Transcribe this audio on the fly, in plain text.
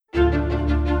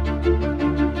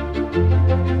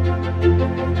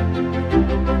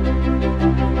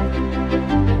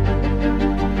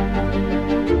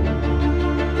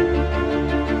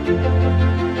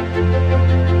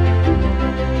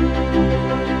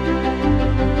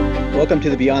Welcome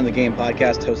to the Beyond the Game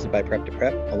podcast hosted by Prep to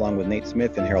Prep, along with Nate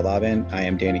Smith and Harold Avin. I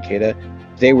am Danny Cada.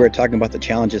 Today we're talking about the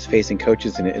challenges facing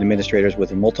coaches and administrators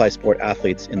with multi-sport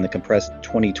athletes in the compressed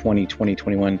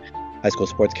 2020-2021 high school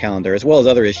sports calendar, as well as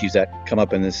other issues that come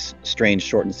up in this strange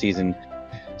shortened season.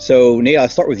 So Nate, I'll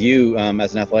start with you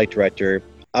as an athletic director.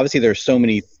 Obviously there's so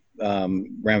many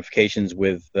ramifications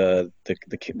with the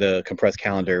compressed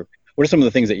calendar. What are some of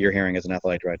the things that you're hearing as an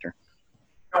athletic director?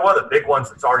 One of the big ones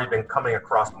that's already been coming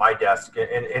across my desk,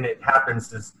 and it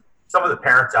happens, is some of the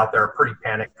parents out there are pretty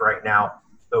panicked right now.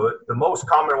 The most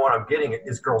common one I'm getting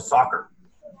is girls soccer.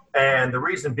 And the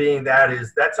reason being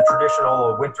that's a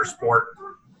traditional winter sport.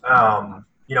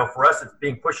 For us, it's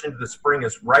being pushed into the spring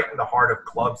is right in the heart of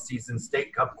club season,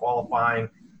 state cup qualifying,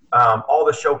 all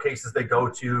the showcases they go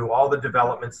to, all the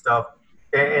development stuff.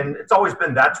 And it's always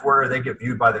been that's where they get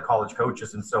viewed by the college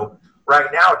coaches. And so right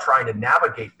now, trying to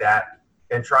navigate that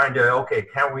and trying to,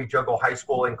 can we juggle high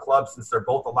school and clubs since they're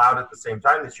both allowed at the same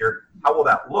time this year? How will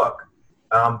that look?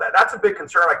 That's a big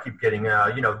concern I keep getting,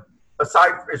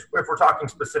 aside if we're talking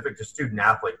specific to student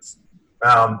athletes.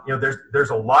 There's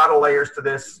a lot of layers to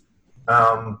this.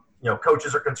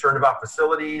 Coaches are concerned about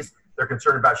facilities. They're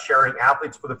concerned about sharing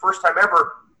athletes. For the first time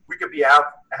ever, we could be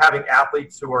having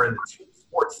athletes who are in the team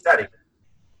sports setting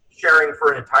sharing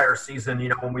for an entire season.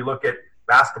 When we look at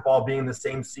basketball being the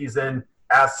same season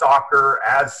as soccer,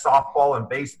 as softball and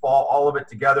baseball, all of it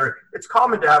together. It's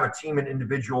common to have a team and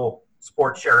individual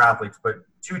sports share athletes, but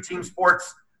two team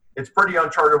sports, it's pretty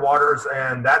uncharted waters,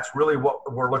 and that's really what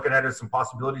we're looking at as some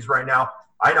possibilities right now.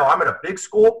 I know I'm at a big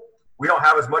school. We don't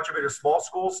have as much of it as small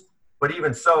schools, but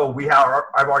even so,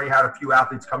 I've already had a few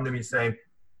athletes come to me saying,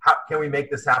 how can we make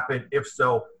this happen? If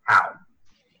so, how?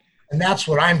 And that's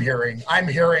what I'm hearing. I'm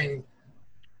hearing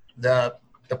the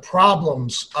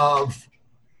problems of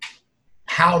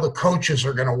how the coaches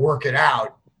are going to work it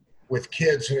out with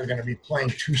kids who are going to be playing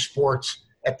two sports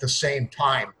at the same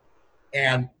time.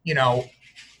 And,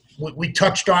 we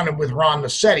touched on it with Ron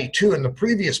Massetti, too, in the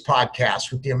previous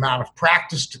podcast with the amount of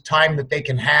practice to time that they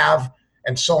can have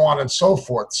and so on and so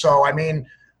forth. So,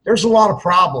 there's a lot of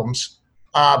problems.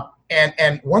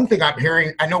 And one thing I'm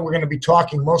hearing, I know we're going to be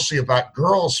talking mostly about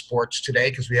girls' sports today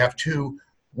because we have two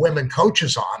women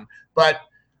coaches on, but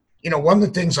one of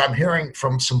the things I'm hearing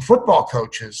from some football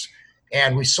coaches,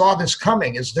 and we saw this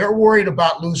coming, is they're worried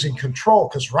about losing control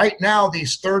because right now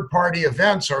these third-party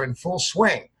events are in full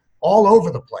swing all over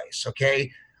the place,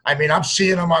 okay? I'm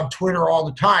seeing them on Twitter all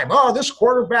the time. Oh, this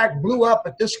quarterback blew up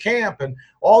at this camp, and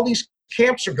all these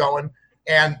camps are going,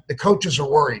 and the coaches are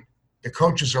worried.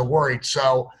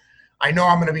 So I know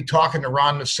I'm going to be talking to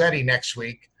Ron Massetti next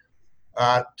week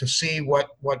to see what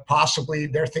possibly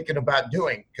they're thinking about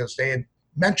doing because they had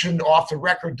mentioned off the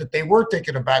record that they were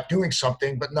thinking about doing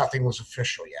something, but nothing was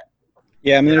official yet.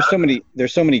 Yeah,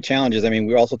 there's so many challenges.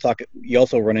 You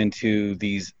also run into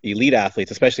these elite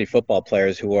athletes, especially football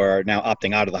players who are now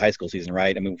opting out of the high school season,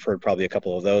 right? We've heard probably a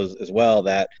couple of those as well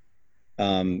that,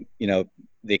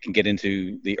 they can get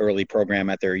into the early program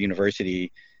at their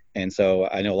university. And so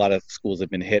I know a lot of schools have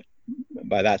been hit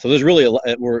by that. So there's really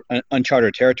we're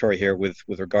uncharted territory here with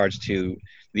regards to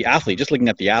the athlete, just looking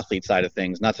at the athlete side of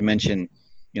things, not to mention,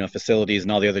 facilities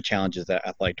and all the other challenges that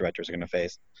athletic directors are going to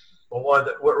face. Well,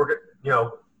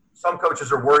 some coaches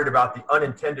are worried about the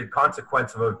unintended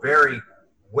consequence of a very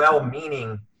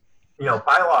well-meaning,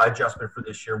 bylaw adjustment for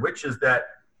this year, which is that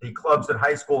the clubs and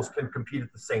high schools can compete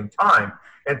at the same time.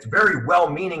 And it's a very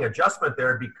well-meaning adjustment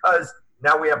there because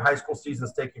now we have high school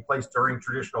seasons taking place during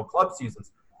traditional club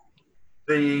seasons.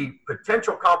 The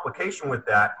potential complication with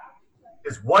that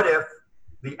is what if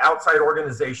the outside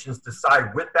organizations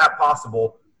decide with that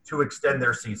possible to extend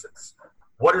their seasons?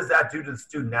 What does that do to the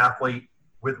student athlete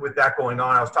with that going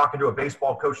on? I was talking to a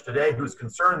baseball coach today who's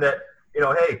concerned that,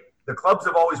 hey, the clubs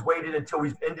have always waited until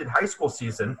we've ended high school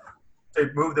season to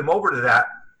move them over to that.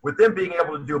 With them being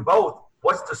able to do both,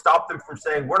 what's to stop them from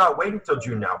saying, we're not waiting till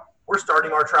June now. We're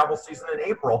starting our travel season in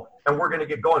April, and we're going to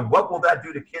get going. What will that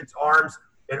do to kids' arms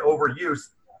and overuse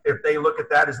if they look at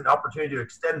that as an opportunity to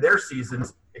extend their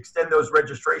seasons, extend those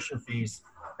registration fees,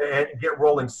 and get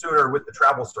rolling sooner with the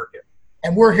travel circuit?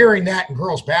 And we're hearing that in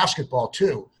girls basketball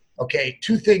too. Okay,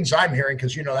 two things I'm hearing,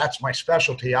 because that's my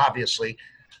specialty, obviously,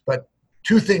 but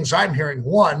two things I'm hearing.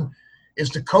 One is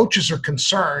the coaches are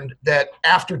concerned that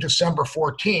after December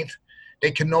 14th, they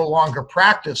can no longer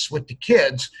practice with the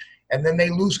kids, and then they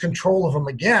lose control of them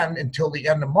again until the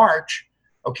end of March.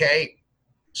 Okay,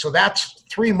 so that's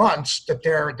 3 months that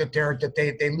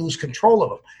they lose control of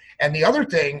them. And the other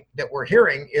thing that we're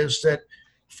hearing is that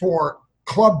for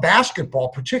club basketball,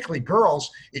 particularly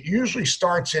girls, it usually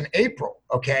starts in April,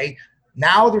 okay?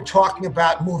 Now they're talking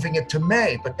about moving it to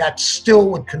May, but that still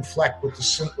would conflict with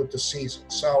the season.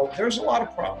 So there's a lot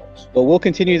of problems. Well, we'll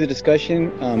continue the discussion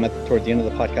toward the end of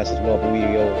the podcast as well, but we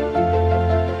will.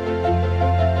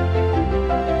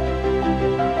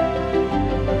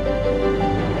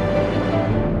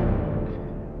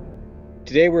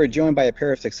 Today, we're joined by a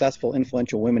pair of successful,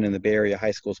 influential women in the Bay Area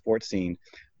high school sports scene.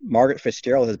 Margaret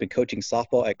Fitzgerald has been coaching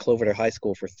softball at Cloverdale High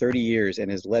School for 30 years and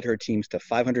has led her teams to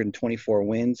 524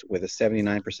 wins with a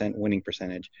 79% winning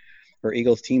percentage. Her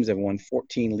Eagles teams have won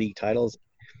 14 league titles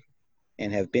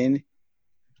and have been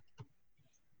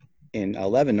in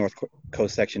 11 North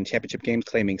Coast Section championship games,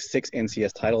 claiming 6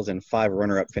 NCS titles and 5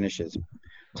 runner-up finishes.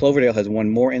 Cloverdale has won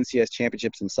more NCS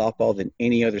championships in softball than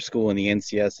any other school in the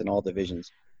NCS in all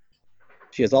divisions.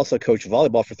 She has also coached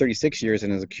volleyball for 36 years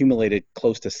and has accumulated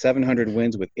close to 700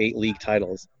 wins with 8 league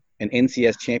titles, an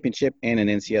NCS championship, and an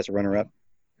NCS runner-up.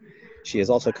 She has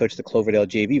also coached the Cloverdale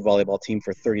JV volleyball team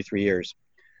for 33 years.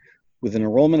 With an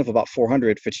enrollment of about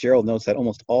 400, Fitzgerald notes that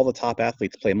almost all the top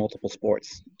athletes play multiple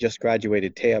sports. Just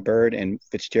graduated Taya Bird and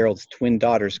Fitzgerald's twin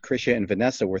daughters, Krisha and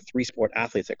Vanessa, were 3-sport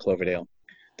athletes at Cloverdale.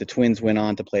 The twins went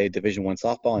on to play Division I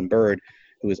softball, and Bird,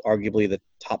 who is arguably the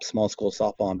top small school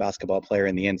softball and basketball player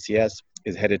in the NCS,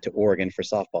 is headed to Oregon for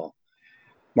softball.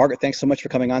 Margaret, thanks so much for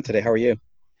coming on today. How are you?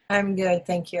 I'm good,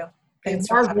 thank you. Thanks.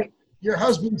 Hey, Margaret, your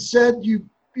husband said you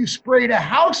sprayed a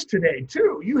house today,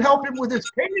 too. You helped him with his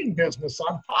painting business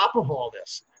on top of all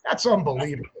this. That's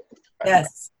unbelievable.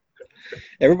 Yes.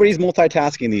 Everybody's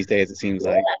multitasking these days, it seems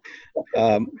like.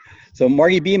 So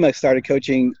Margi Beima started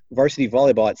coaching varsity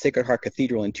volleyball at Sacred Heart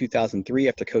Cathedral in 2003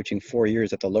 after coaching 4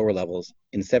 years at the lower levels.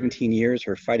 In 17 years,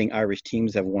 her Fighting Irish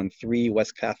teams have won 3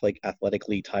 West Catholic Athletic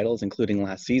League titles, including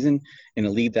last season, in a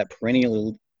league that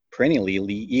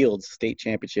perennially yields state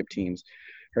championship teams.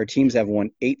 Her teams have won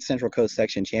 8 Central Coast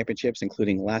Section championships,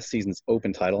 including last season's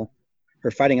Open title.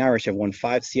 Her Fighting Irish have won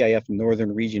 5 CIF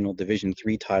Northern Regional Division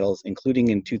III titles, including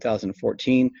in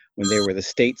 2014 when they were the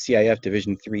state CIF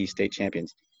Division III state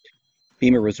champions.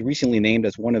 Beima was recently named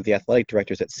as one of the athletic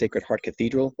directors at Sacred Heart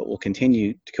Cathedral, but will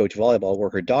continue to coach volleyball,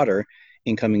 where her daughter,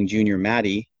 incoming junior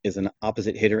Maddie, is an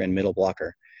opposite hitter and middle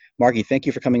blocker. Margi, thank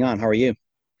you for coming on. How are you?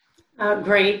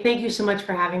 Great. Thank you so much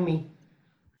for having me.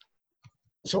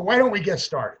 So why don't we get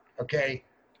started, okay?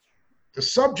 The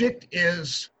subject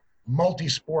is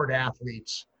multi-sport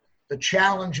athletes, the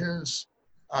challenges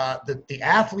that the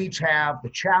athletes have,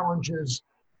 the challenges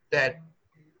that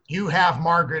you have,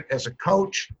 Margaret, as a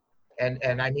coach.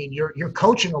 And I mean, you're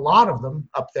coaching a lot of them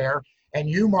up there, and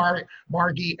you,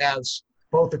 Margi, as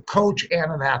both a coach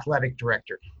and an athletic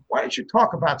director. Why don't you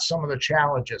talk about some of the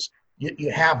challenges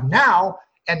you have now,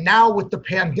 and now with the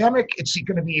pandemic, it's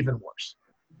going to be even worse.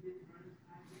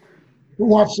 Who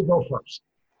wants to go first?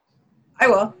 I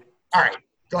will. All right,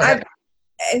 go ahead.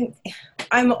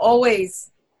 I'm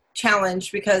always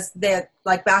challenged because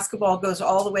like basketball goes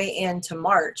all the way into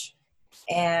March,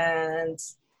 and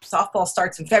softball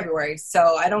starts in February,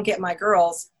 so I don't get my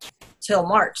girls till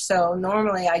March. So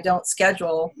normally I don't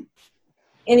schedule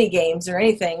any games or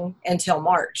anything until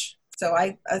March. So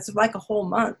it's like a whole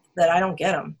month that I don't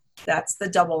get them. That's the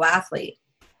double athlete.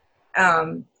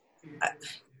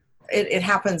 It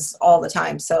happens all the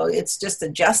time. So it's just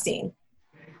adjusting.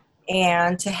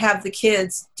 And to have the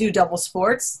kids do double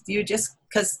sports,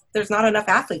 because there's not enough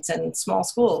athletes in small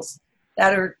schools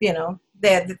that are,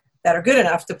 that are good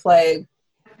enough to play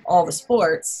all the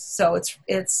sports. So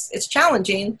it's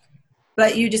challenging,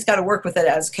 but you just got to work with it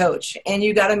as a coach, and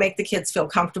you got to make the kids feel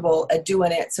comfortable at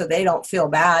doing it so they don't feel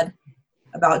bad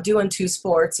about doing 2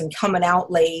 sports and coming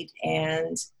out late.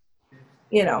 And,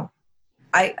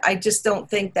 I just don't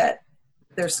think that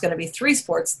there's going to be 3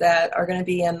 sports that are going to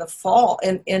be in the fall,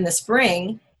 in the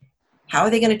spring. How are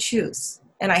they going to choose?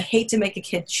 And I hate to make a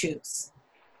kid choose.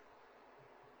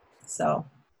 So,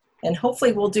 and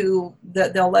hopefully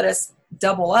they'll let us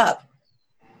double up.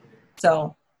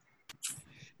 So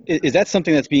is that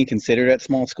something that's being considered at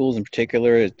small schools in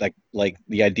particular? Like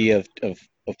the idea of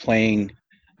playing?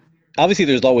 Obviously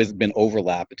there's always been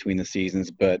overlap between the seasons,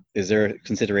 but is there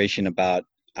consideration about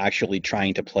actually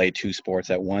trying to play 2 sports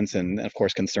at once? And of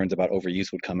course concerns about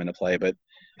overuse would come into play, but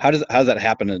how does that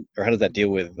happen, or how does that deal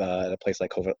with a place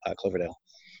like Cloverdale?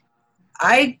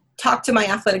 I talked to my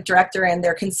athletic director, and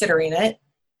they're considering it,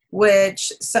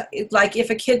 which, like, if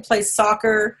a kid plays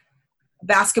soccer,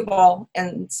 basketball,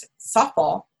 and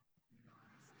softball,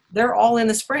 they're all in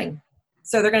the spring.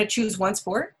 So they're going to choose one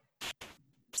sport.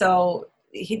 So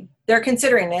they're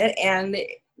considering it, and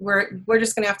we're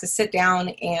just going to have to sit down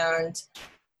and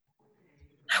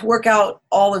work out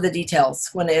all of the details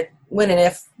when and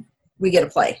if we get to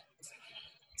play.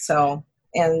 So,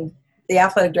 and the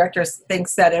athletic director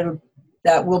thinks that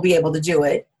that we'll be able to do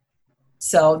it.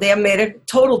 So they haven't made a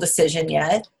total decision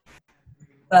yet,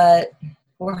 but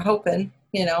we're hoping,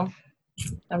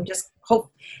 I'm just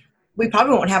hope we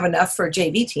probably won't have enough for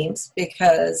JV teams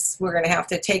because we're going to have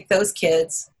to take those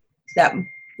kids that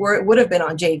would have been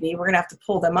on JV. We're going to have to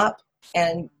pull them up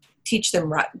and teach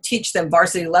them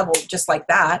varsity level just like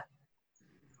that,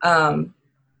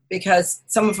 because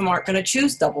some of them aren't going to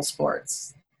choose double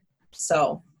sports.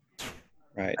 So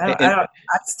right. I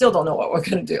still don't know what we're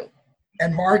going to do.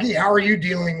 And Margie, how are you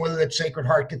dealing with it at Sacred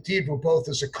Heart Cathedral, both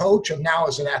as a coach and now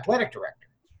as an athletic director?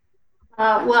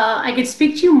 Well, I could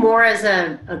speak to you more as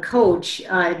a coach,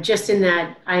 just in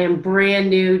that I am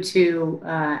brand new to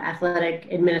athletic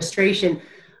administration.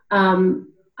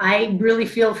 I really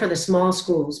feel for the small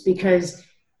schools because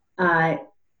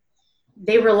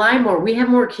they rely more. We have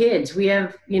more kids. We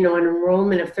have, an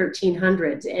enrollment of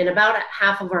 1,300, and about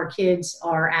half of our kids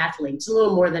are athletes, a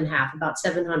little more than half, about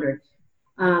 700.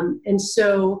 And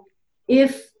so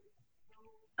if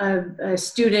a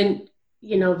student,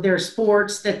 their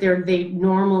sports that they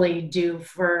normally do,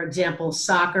 for example,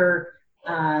 soccer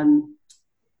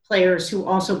players who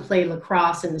also play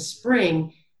lacrosse in the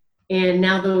spring, and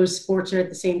now those sports are at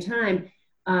the same time,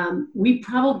 we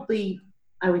probably,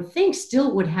 I would think,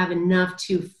 still would have enough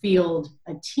to field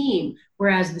a team.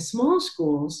 Whereas the small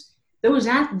schools,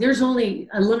 there's only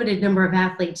a limited number of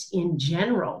athletes in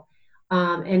general.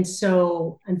 And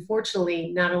so,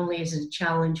 unfortunately, not only is it a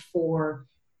challenge for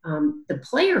the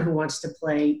player who wants to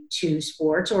play two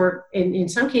sports, or in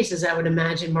some cases, I would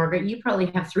imagine, Margaret, you probably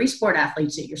have 3 sport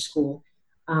athletes at your school.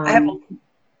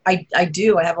 I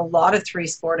do. I have a lot of 3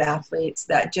 sport athletes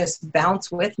that just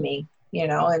bounce with me,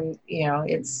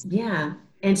 it's. Yeah.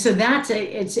 And so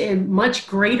it's a much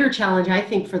greater challenge, I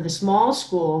think, for the small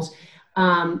schools.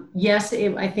 Yes,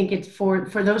 I think it's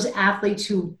for those athletes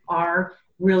who are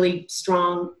really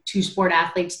strong 2 sport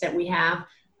athletes that we have.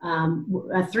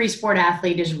 A 3 sport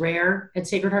athlete is rare at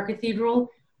Sacred Heart Cathedral.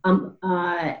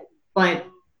 But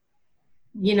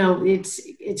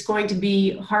it's going to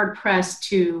be hard pressed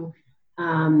to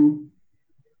have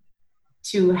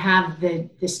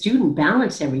the student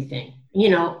balance everything,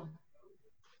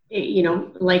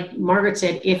 like Margaret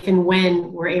said, if and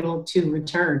when we're able to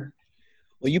return.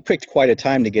 Well, you picked quite a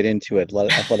time to get into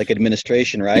athletic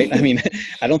administration, right? I mean,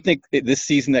 I don't think this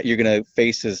season that you're going to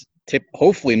face is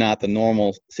hopefully not the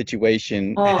normal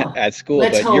situation at school.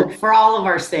 Let's hope for all of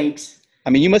our sakes.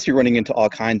 I mean, you must be running into all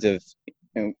kinds of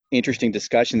interesting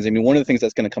discussions. I mean, one of the things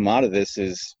that's going to come out of this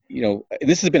is,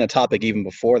 this has been a topic even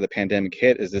before the pandemic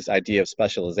hit, is this idea of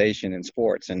specialization in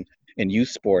sports and youth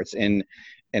sports. And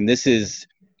this is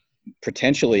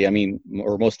potentially,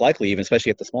 or most likely, even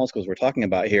especially at the small schools we're talking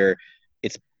about here,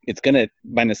 it's going to,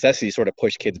 by necessity, sort of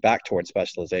push kids back towards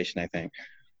specialization, I think.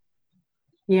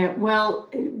 Yeah, well,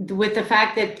 with the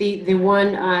fact that the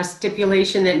one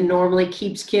stipulation that normally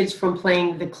keeps kids from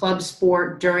playing the club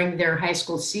sport during their high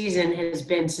school season has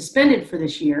been suspended for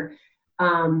this year.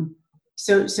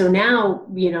 So now,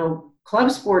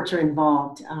 club sports are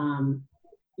involved, in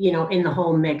the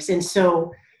whole mix. And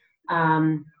so,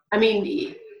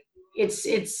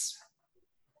 it's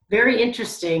very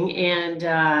interesting. And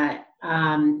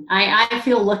I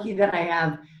feel lucky that I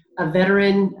have a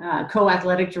veteran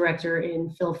co-athletic director in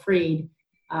Phil Freed,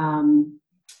 and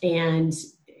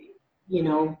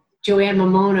Joanne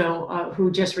Momono,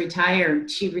 who just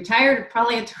retired. She retired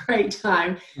probably at the right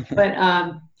time, but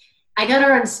I got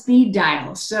her on speed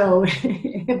dial. So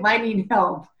if I need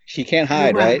help, she can't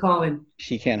hide, right? Calling.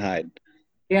 She can't hide.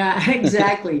 Yeah,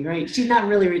 exactly. Right. She's not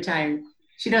really retired.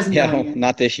 She doesn't know yet.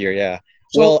 Not this year. Yeah.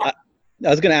 So, well, I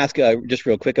was going to ask just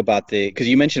real quick about because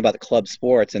you mentioned about the club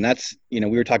sports, and that's, we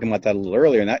were talking about that a little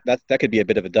earlier, and that could be a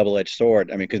bit of a double-edged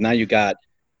sword. Because now you got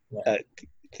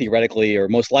theoretically, or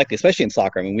most likely, especially in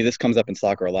soccer. This comes up in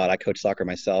soccer a lot. I coach soccer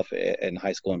myself in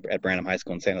high school at Branham High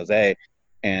School in San Jose,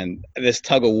 and this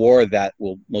tug of war that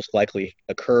will most likely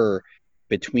occur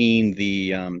between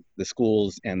the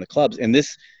schools and the clubs, and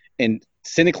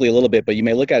cynically a little bit, but you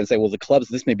may look at it and say, well, the clubs,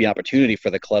 this may be an opportunity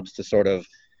for the clubs to sort of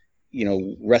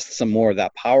wrest some more of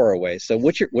that power away. So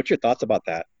what's your thoughts about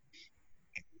that?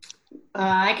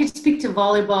 I could speak to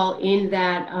volleyball in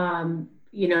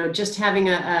that, just having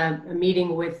a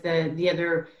meeting with the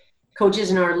other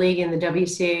coaches in our league in the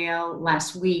WCAL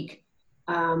last week.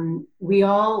 We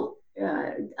all,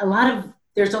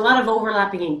 there's a lot of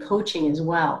overlapping in coaching as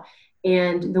well.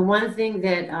 And the one thing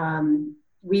that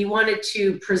we wanted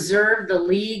to preserve the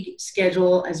league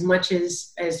schedule as much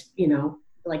as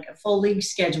like a full league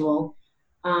schedule.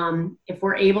 If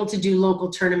we're able to do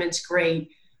local tournaments,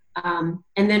 great. And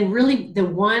then really the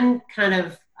one kind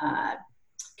of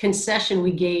concession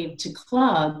we gave to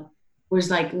club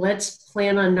was like, let's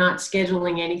plan on not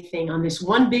scheduling anything on this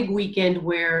one big weekend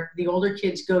where the older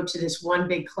kids go to this one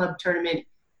big club tournament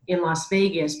in Las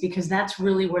Vegas, because that's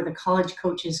really where the college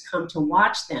coaches come to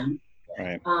watch them.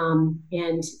 Right.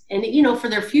 And you know, for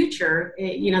their future,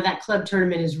 you know, that club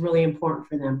tournament is really important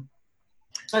for them.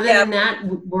 Other than that,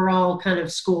 we're all kind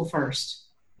of school first.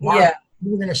 Margaret,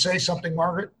 you were going to say something,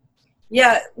 Margaret?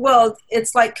 Yeah, well,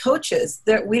 it's like coaches.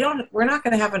 We're not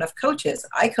going to have enough coaches.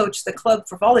 I coach the club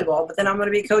for volleyball, but then I'm going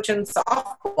to be coaching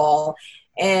softball.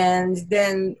 And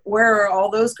then where are all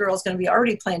those girls going to be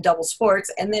already playing double sports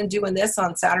and then doing this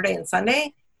on Saturday and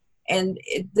Sunday? And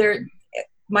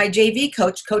my JV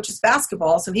coach coaches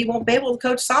basketball, so he won't be able to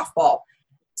coach softball.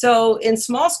 So in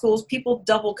small schools, people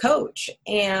double coach.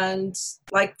 And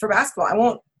like for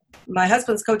basketball, my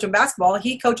husband's coaching basketball.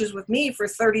 He coaches with me for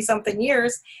 30-something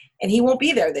years, and he won't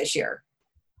be there this year.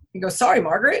 He goes, sorry,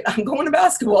 Margaret, I'm going to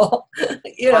basketball.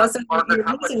 You know, so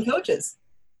you're losing coaches.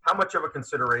 How much of a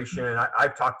consideration, and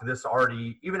I've talked to this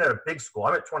already, even at a big school,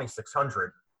 I'm at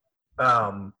 2,600,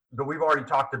 but we've already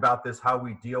talked about this, how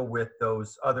we deal with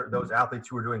those athletes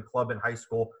who are doing club in high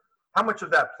school. How much of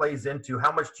that plays into,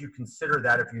 how much do you consider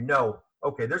that if you know,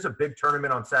 okay, there's a big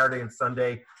tournament on Saturday and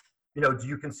Sunday, you know, do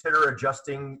you consider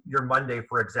adjusting your Monday,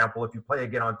 for example, if you play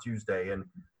again on Tuesday, and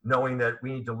knowing that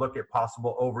we need to look at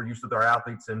possible overuse with our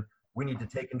athletes, and we need to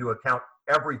take into account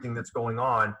everything that's going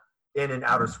on in and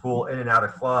out of school, in and out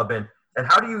of club, and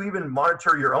how do you even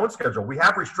monitor your own schedule? We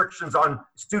have restrictions on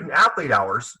student athlete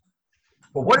hours,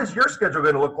 but what is your schedule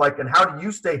going to look like, and how do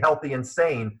you stay healthy and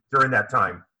sane during that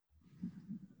time?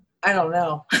 I don't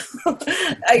know.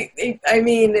 I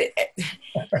mean,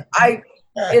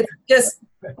 it's just,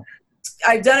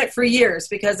 I've done it for years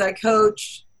because I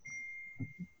coach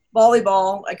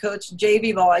volleyball. I coach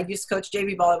JV ball. I used to coach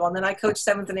JV volleyball, and then I coached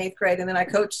 7th and 8th grade, and then I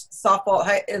coached softball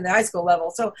in the high school level.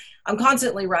 So I'm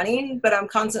constantly running, but I'm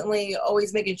constantly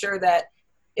always making sure that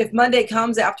if Monday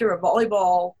comes after a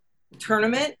volleyball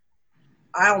tournament,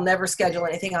 I'll never schedule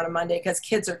anything on a Monday because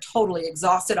kids are totally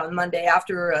exhausted on Monday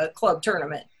after a club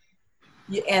tournament,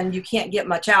 and you can't get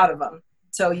much out of them.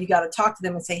 So you got to talk to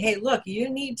them and say, hey, look, you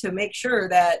need to make sure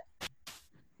that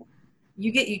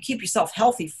you keep yourself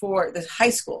healthy for the high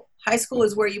school. High school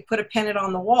is where you put a pennant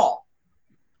on the wall.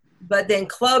 But then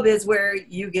club is where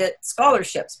you get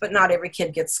scholarships, but not every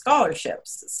kid gets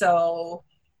scholarships. So,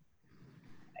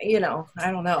 you know,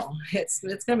 I don't know. It's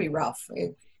going to be rough.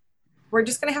 We're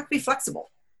just going to have to be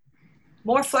flexible.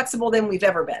 More flexible than we've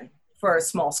ever been for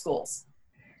small schools.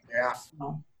 Yeah.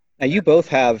 So. Now you both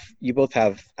have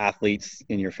athletes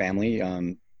in your family.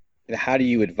 How do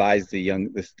you advise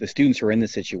the students who are in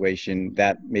this situation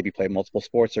that maybe play multiple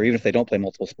sports, or even if they don't play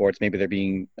multiple sports, maybe they're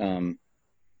being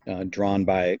drawn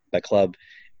by club?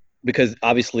 Because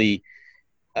obviously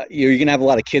you're going to have a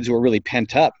lot of kids who are really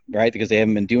pent up, right? Because they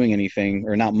haven't been doing anything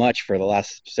or not much for the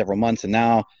last several months. And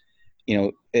now, you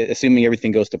know, assuming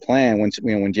everything goes to plan,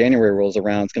 when January rolls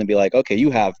around, it's going to be like, okay, you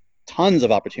have tons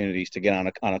of opportunities to get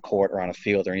on a court or on a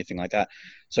field or anything like that.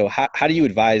 So how do you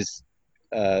advise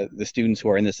the students who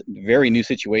are in this very new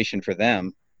situation for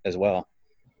them as well?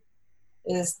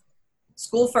 Is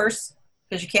school first,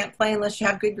 because you can't play unless you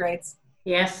have good grades.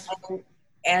 Yes.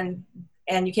 And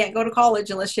you can't go to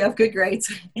college unless you have good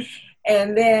grades.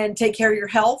 And then take care of your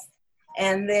health.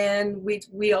 And then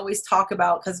we always talk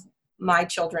about, because my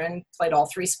children played all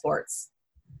 3 sports,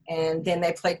 and then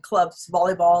they played club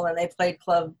volleyball and they played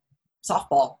club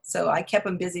softball. So I kept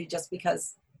them busy just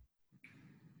because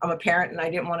I'm a parent and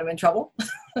I didn't want them in trouble.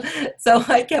 So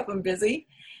I kept them busy.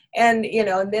 And, you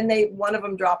know, and then one of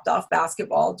them dropped off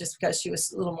basketball just because she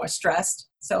was a little more stressed.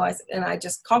 So I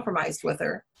just compromised with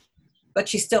her, but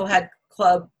she still had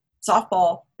club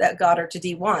softball that got her to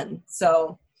D1.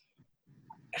 So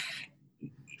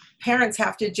parents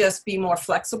have to just be more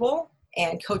flexible,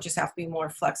 and coaches have to be more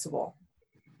flexible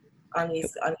on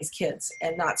these kids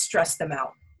and not stress them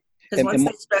out. Because once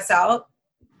they stress out,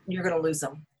 you're going to lose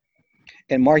them.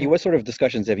 And Margie, what sort of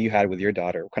discussions have you had with your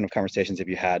daughter? What kind of conversations have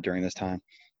you had during this time?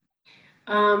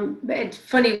 It's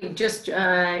funny, just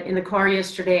in the car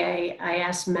yesterday, I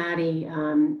asked Maddie,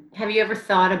 have you ever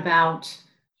thought about,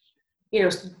 you know,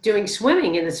 doing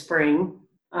swimming in the spring,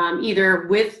 either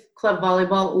with club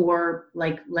volleyball or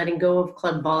like letting go of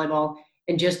club volleyball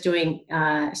and just doing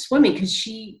swimming? Because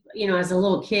she, you know, as a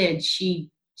little kid, she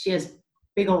has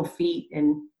big old feet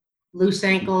and loose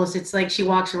ankles. It's like she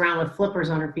walks around with flippers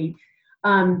on her feet.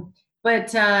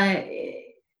 But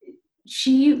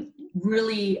she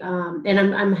really, and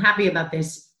I'm happy about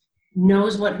this,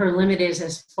 knows what her limit is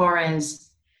as far as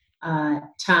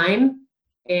time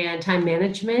and time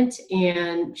management.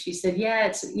 And she said, yeah,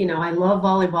 it's, I love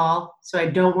volleyball, so I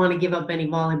don't want to give up any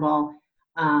volleyball.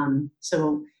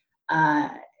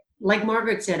 Like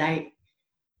Margaret said, I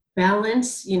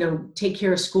balance, take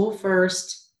care of school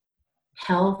first,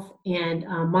 health, and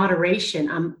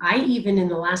moderation. I even in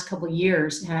the last couple of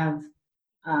years have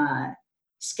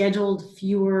scheduled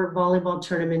fewer volleyball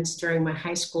tournaments during my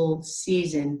high school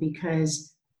season,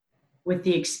 because with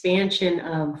the expansion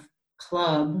of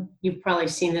club, you've probably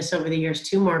seen this over the years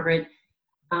too, Margaret,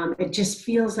 it just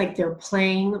feels like they're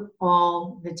playing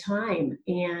all the time,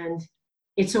 and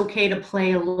it's okay to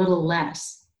play a little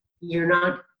less. You're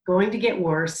not going to get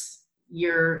worse.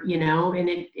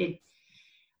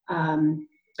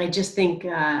 I just think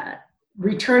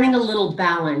returning a little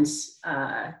balance,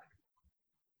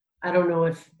 I don't know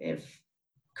if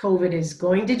COVID is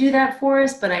going to do that for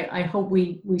us, but I hope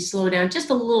we slow down just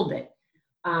a little bit,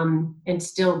 and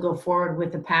still go forward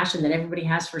with the passion that everybody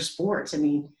has for sports. I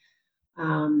mean,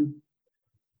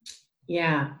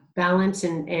 balance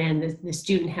and the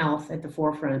student health at the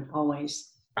forefront always.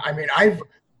 I mean,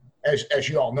 as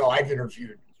you all know, I've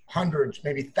interviewed hundreds,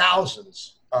 maybe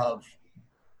thousands of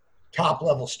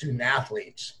top-level student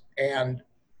athletes, and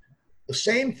the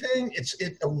same thing,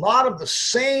 a lot of the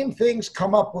same things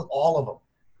come up with all of them.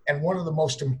 And one of the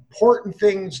most important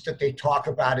things that they talk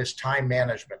about is time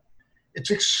management.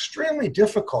 It's extremely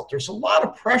difficult. There's a lot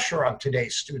of pressure on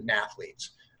today's student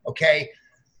athletes, okay,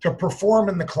 to perform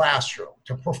in the classroom,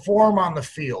 to perform on the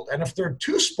field. And if they're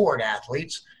two-sport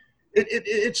athletes,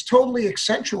 it's totally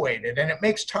accentuated, and it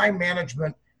makes time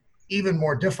management even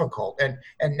more difficult. And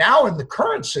now in the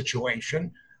current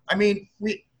situation, I mean,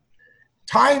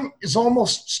 time is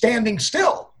almost standing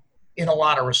still in a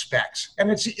lot of respects. And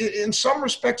in some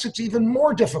respects, it's even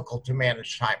more difficult to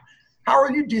manage time. How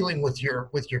are you dealing with your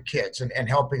kids and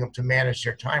helping them to manage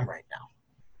their time right now?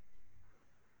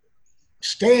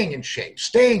 Staying in shape,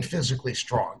 staying physically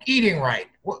strong, eating right.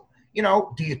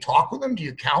 Do you talk with them? Do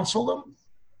you counsel them?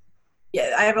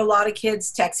 Yeah, I have a lot of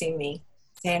kids texting me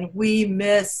saying, we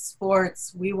miss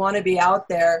sports. We want to be out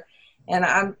there. And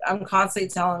I'm constantly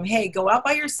telling them, hey, go out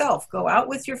by yourself. Go out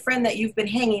with your friend that you've been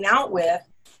hanging out with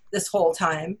this whole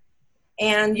time.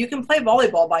 And you can play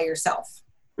volleyball by yourself.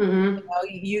 Mm-hmm.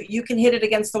 You can hit it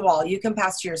against the wall. You can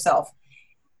pass to yourself.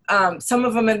 Some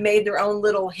of them have made their own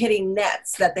little hitting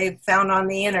nets that they've found on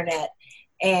the internet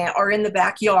or in the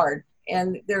backyard.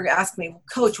 And they're asking me,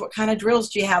 Coach, what kind of drills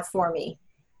do you have for me?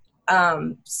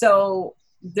 I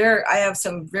have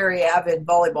some very avid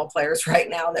volleyball players right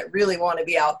now that really want to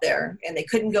be out there, and they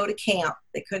couldn't go to camp.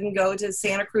 They couldn't go to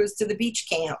Santa Cruz to the beach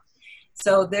camp.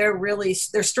 So they're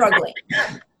struggling.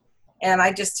 And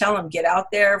I just tell them, get out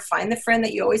there, find the friend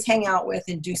that you always hang out with,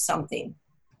 and do something.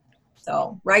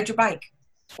 So ride your bike,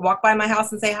 walk by my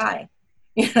house and say hi,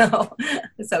 so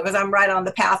because I'm right on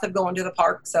the path of going to the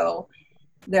park. So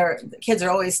the kids are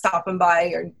always stopping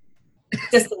by or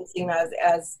distancing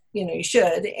as you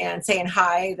should, and saying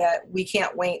hi, that we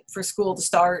can't wait for school to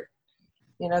start.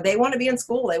 They want to be in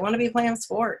school. They want to be playing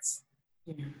sports.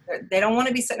 They don't want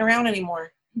to be sitting around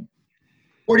anymore.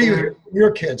 What do you hear from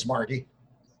your kids, Margie?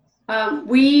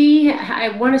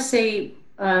 I want to say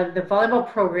the volleyball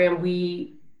program,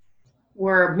 we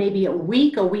were maybe a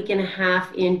week and a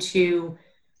half into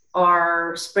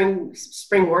our spring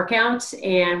workouts,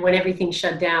 and when everything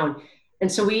shut down.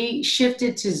 And so we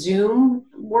shifted to Zoom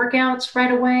workouts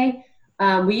right away.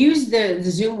 We used the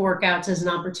Zoom workouts as an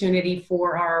opportunity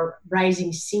for our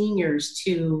rising seniors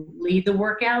to lead the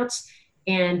workouts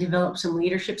and develop some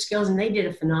leadership skills, and they did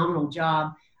a phenomenal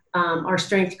job. Our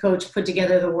strength coach put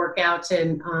together the workouts,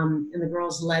 and the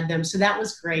girls led them, so that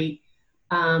was great.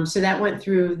 So that went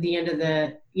through the end of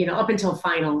the, up until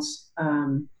finals.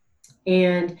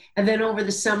 And then over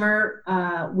the summer,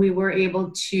 we were able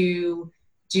to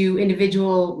do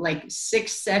individual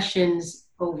 6 sessions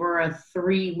over a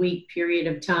 3-week period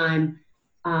of time.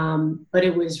 But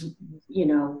it was,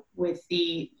 with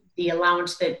the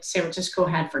allowance that San Francisco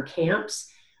had for camps,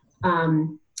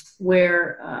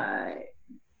 where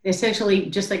essentially,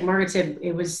 just like Margaret said,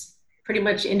 it was pretty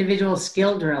much individual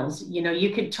skill drills.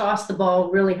 You could toss the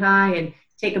ball really high and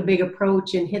take a big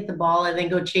approach and hit the ball, and then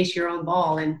go chase your own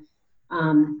ball. And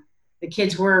the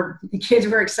kids were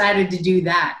excited to do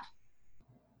that.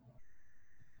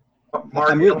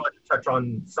 Margie, I wanted to touch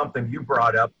on something you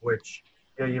brought up, which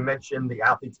you mentioned the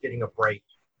athletes getting a break,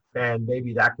 and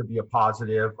maybe that could be a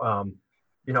positive.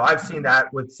 I've seen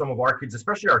that with some of our kids,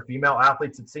 especially our female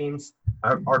athletes. It seems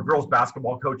our girls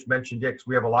basketball coach mentioned it, 'cause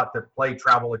we have a lot that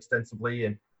travel extensively,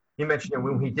 and he mentioned that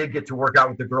when he did get to work out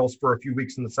with the girls for a few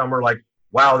weeks in the summer,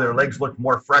 wow, their legs looked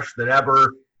more fresh than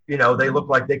ever. They look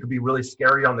like they could be really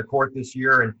scary on the court this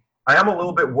year. And I am a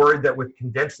little bit worried that with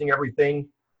condensing everything,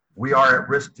 we are at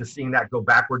risk to seeing that go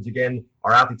backwards again.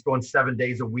 Our athletes going 7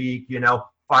 days a week,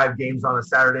 5 games on a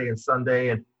Saturday and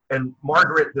Sunday. And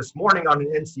Margaret, this morning on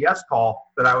an NCS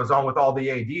call that I was on with all the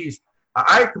ADs,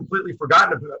 I had completely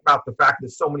forgotten about the fact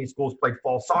that so many schools played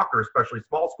fall soccer, especially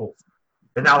small schools.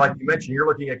 And now, like you mentioned, you're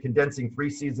looking at condensing 3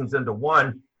 seasons into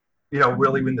one,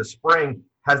 really in the spring.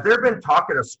 Has there been talk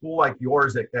at a school like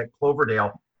yours at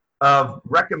Cloverdale of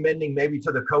recommending maybe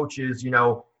to the coaches,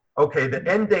 okay, the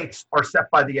end dates are set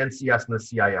by the NCS and the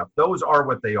CIF. Those are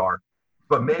what they are.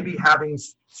 But maybe having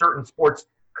certain sports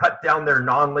cut down their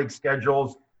non-league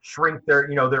schedules, shrink their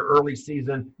early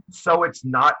season, so it's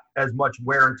not as much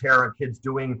wear and tear on kids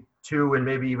doing 2 and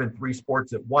maybe even 3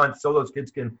 sports at once, so those kids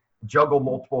can juggle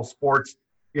multiple sports,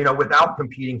 without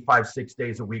competing 5-6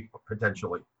 days a week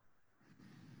potentially.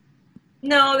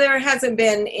 No, there hasn't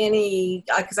been any,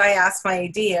 because I asked my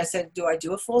AD, I said, do I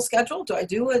do a full schedule? Do I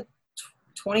do a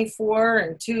 24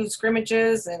 and 2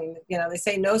 scrimmages? And, they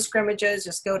say no scrimmages,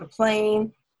 just go to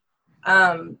playing.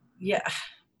 Yeah,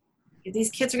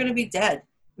 these kids are going to be dead.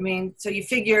 I mean, so you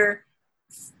figure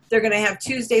they're going to have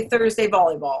Tuesday, Thursday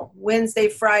volleyball, Wednesday,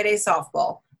 Friday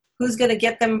softball. Who's going to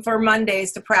get them for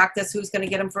Mondays to practice? Who's going to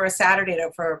get them for a Saturday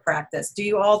for a practice? Do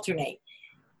you alternate?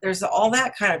 There's all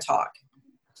that kind of talk,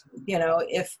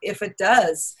 if it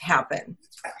does happen.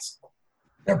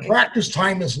 Their practice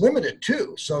time is limited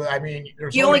too. So, I mean,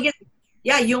 you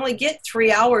only get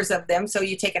 3 hours of them. So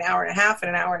you take an hour and a half and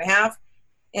an hour and a half.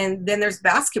 And then there's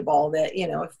basketball that,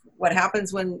 what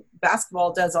happens when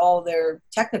basketball does all their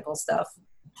technical stuff,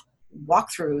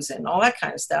 walkthroughs and all that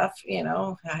kind of stuff, I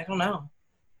don't know.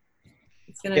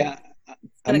 It's going to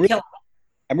kill.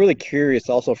 I'm really curious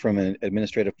also from an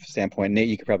administrative standpoint. Nate,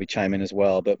 you could probably chime in as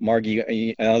well. But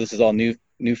Margi, I know this is all new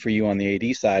for you on the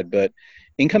AD side, but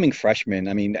incoming freshmen,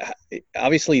 I mean,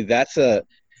 obviously it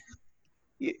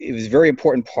was a very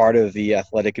important part of the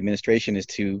athletic administration is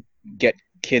to get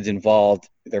kids involved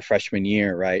their freshman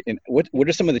year, right? And what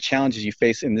are some of the challenges you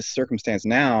face in this circumstance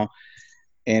now?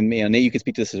 And Nate, you can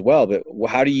speak to this as well, but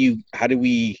how do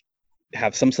we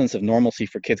have some sense of normalcy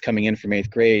for kids coming in from 8th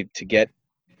grade to get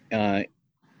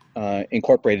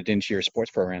incorporated into your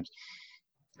sports programs?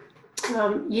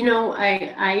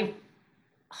 I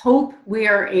hope we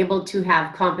are able to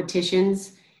have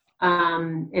competitions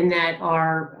and that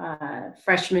our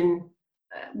freshmen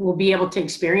will be able to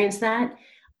experience that.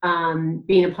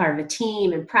 Being a part of a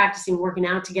team and practicing, working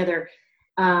out together.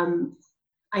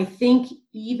 I think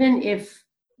even if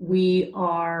we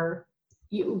are,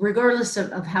 regardless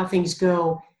of how things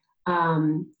go,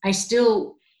 I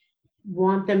still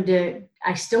want to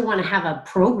have a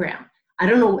program. I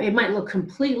don't know, it might look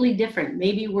completely different.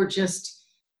 Maybe we're just,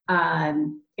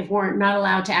 if we're not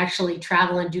allowed to actually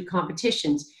travel and do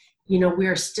competitions, we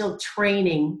are still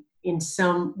training in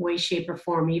some way, shape, or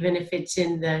form, even if it's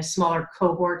in the smaller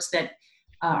cohorts that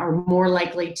are more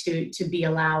likely to be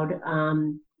allowed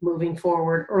moving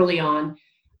forward early on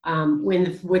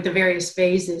with the various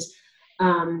phases.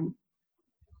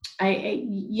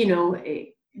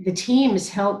 The teams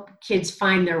help kids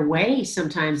find their way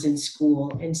sometimes in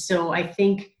school. And so I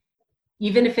think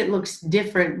even if it looks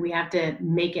different, we have to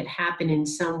make it happen in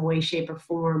some way, shape, or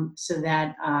form so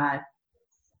that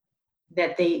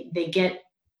that they get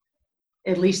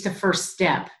at least a first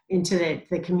step into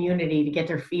the community to get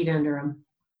their feet under them.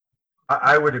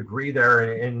 I would agree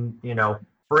there. And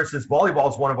for instance, volleyball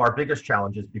is one of our biggest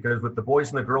challenges because with the boys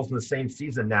and the girls in the same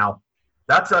season now,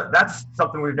 that's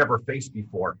something we've never faced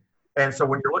before. And so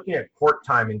when you're looking at court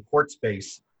time and court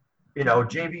space,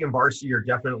 JV and varsity are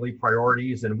definitely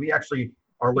priorities. And we actually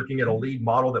are looking at a league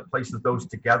model that places those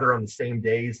together on the same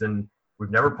days. And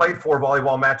we've never played 4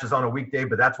 volleyball matches on a weekday,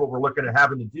 but that's what we're looking at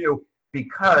having to do,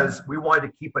 because we wanted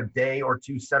to keep a day or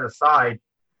 2 set aside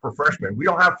for freshmen. We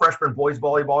don't have freshman boys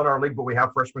volleyball in our league, but we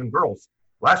have freshman girls.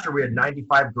 Last year, we had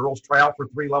 95 girls try out for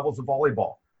 3 levels of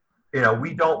volleyball.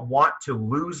 We don't want to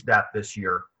lose that this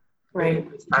year. Right.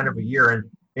 It's kind of a year.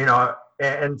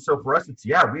 And so for us, it's,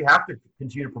 we have to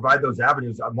continue to provide those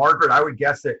avenues. Margaret, I would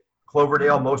guess that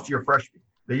Cloverdale, most of your freshmen,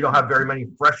 that you don't have very many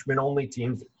freshman-only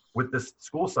teams with this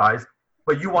school size,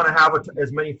 but you want to have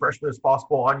as many freshmen as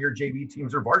possible on your JV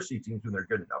teams or varsity teams when they're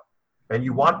good enough. And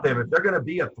you want them, if they're going to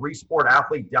be a 3-sport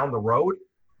athlete down the road,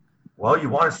 well, you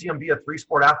want to see them be a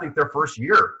 3-sport athlete their first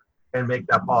year and make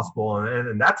that possible.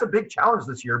 And that's a big challenge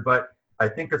this year, but I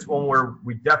think it's one where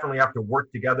we definitely have to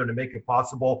work together to make it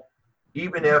possible,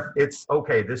 even if it's,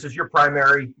 okay, this is your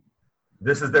primary,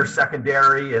 this is their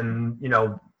secondary, and,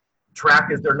 track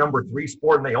is their number 3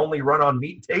 sport and they only run on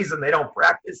meet days and they don't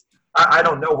practice. I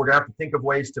don't know. We're going to have to think of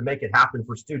ways to make it happen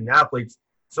for student athletes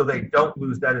so they don't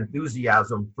lose that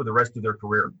enthusiasm for the rest of their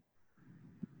career.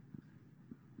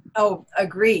 Oh,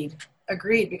 agreed.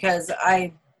 Because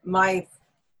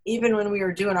even when we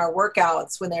were doing our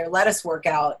workouts, when they let us work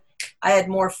out, I had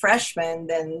more freshmen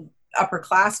than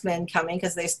upperclassmen coming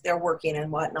because they're working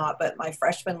and whatnot, but my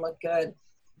freshmen looked good.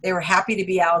 They were happy to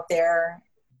be out there.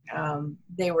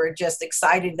 They were just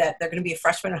excited that they're going to be a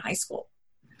freshman in high school.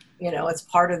 It's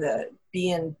part of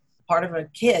being part of a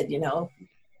kid,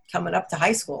 coming up to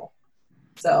high school.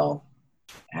 So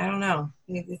I don't know.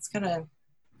 It's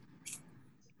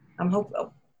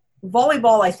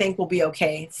volleyball, I think, will be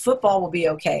okay. Football will be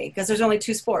okay because there's only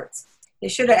 2 sports. They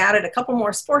should have added a couple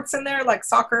more sports in there, like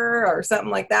soccer or something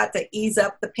like that, to ease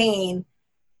up the pain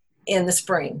in the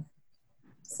spring.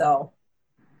 So.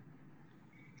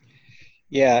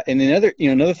 Yeah, and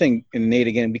another thing, and Nate,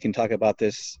 again, we can talk about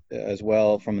this as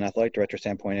well from an athletic director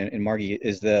standpoint, and Margie,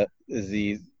 is there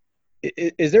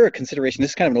a consideration?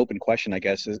 This is kind of an open question, I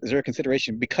guess. Is there a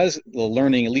consideration, because the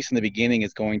learning, at least in the beginning,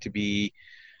 is going to be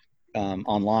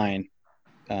online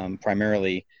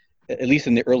primarily, at least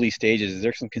in the early stages? Is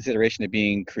there some consideration of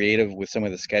being creative with some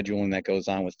of the scheduling that goes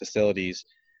on with facilities,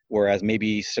 whereas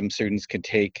maybe some students could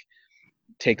take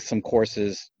some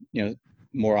courses,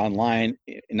 more online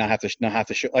and not have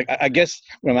to show? Like, I guess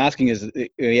what I'm asking is,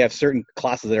 you have certain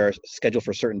classes that are scheduled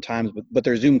for certain times, but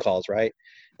they're Zoom calls, right?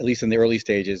 At least in the early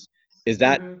stages. Is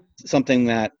that something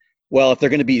that, well, if they're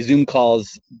going to be Zoom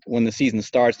calls when the season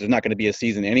starts, there's not going to be a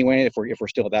season anyway if we're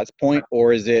still at that point?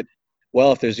 Or is it,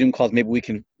 well, if there's Zoom calls, maybe we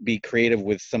can be creative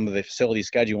with some of the facility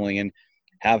scheduling and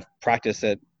have practice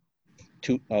at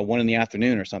 1 in the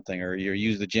afternoon or something, or you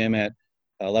use the gym at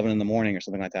 11 in the morning or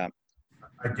something like that?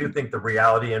 I do think the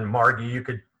reality, and Margie, you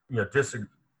could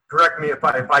correct me if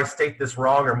I state this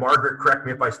wrong, or Margaret, correct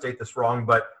me if I state this wrong,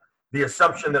 but the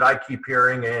assumption that I keep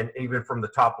hearing, and even from the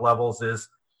top levels, is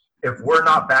if we're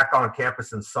not back on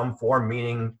campus in some form,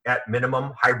 meaning at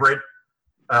minimum hybrid,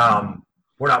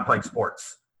 we're not playing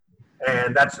sports.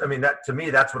 And that to me,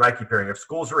 that's what I keep hearing. If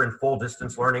schools are in full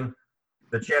distance learning,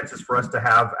 the chances for us to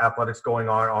have athletics going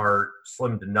on are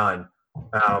slim to none.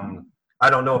 I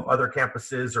don't know if other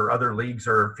campuses or other leagues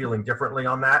are feeling differently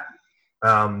on that.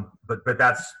 But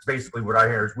that's basically what I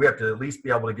hear, is we have to at least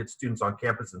be able to get students on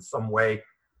campus in some way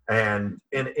and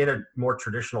in a more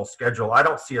traditional schedule. I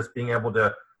don't see us being able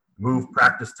to move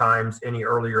practice times any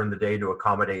earlier in the day to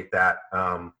accommodate that.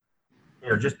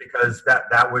 Just because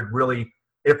that would really,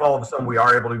 if all of a sudden we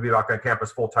are able to be back on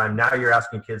campus full time, now you're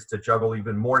asking kids to juggle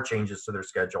even more changes to their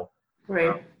schedule.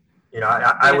 Right.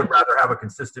 I would rather have a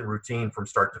consistent routine from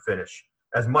start to finish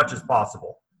as much as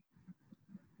possible.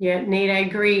 Yeah, Nate, I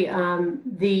agree. I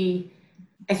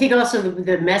think also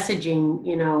the messaging,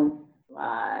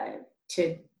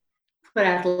 to put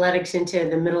athletics into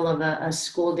the middle of a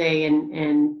school day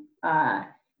and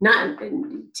not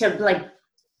to, like,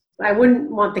 I wouldn't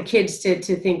want the kids to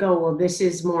think, oh, well, this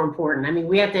is more important. I mean,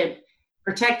 we have to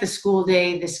protect the school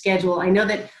day, the schedule. I know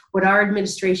that what our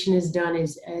administration has done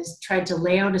is tried to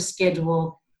lay out a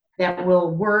schedule that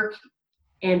will work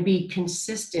and be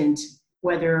consistent,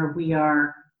 whether we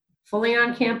are fully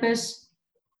on campus,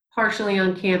 partially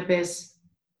on campus,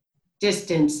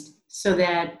 distanced, so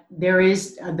that there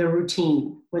is the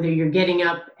routine, whether you're getting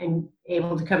up and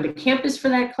able to come to campus for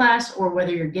that class, or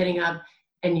whether you're getting up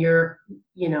and you're,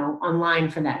 online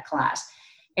for that class.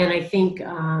 And I think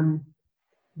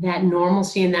that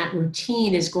normalcy and that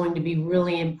routine is going to be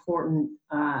really important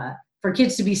for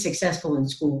kids to be successful in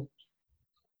school.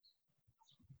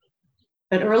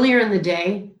 But earlier in the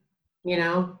day,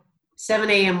 7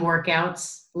 a.m.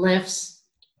 workouts, lifts,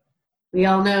 we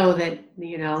all know that,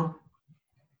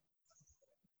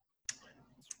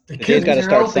 the day's got to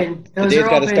start. The day's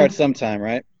got to start sometime,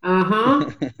 right?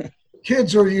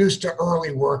 Kids are used to early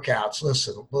workouts.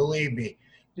 Listen, believe me,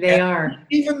 they are.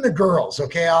 Even the girls.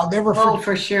 Okay, I'll never forget. Oh,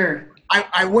 for sure.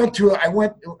 I went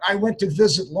to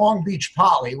visit Long Beach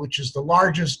Poly, which is the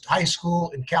largest high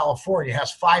school in California. It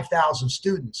has 5,000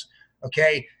 students.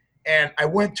 Okay, and I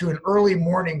went to an early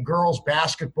morning girls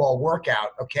basketball workout.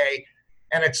 Okay,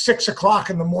 and at 6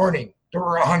 o'clock in the morning, there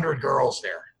were 100 girls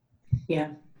there.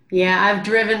 Yeah, I've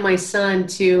driven my son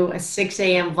to a 6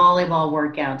 a.m. volleyball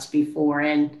workouts before,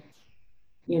 and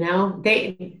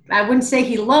I wouldn't say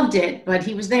he loved it, but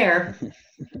he was there.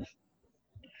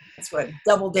 That's what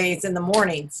double days in the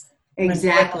mornings.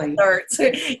 Exactly.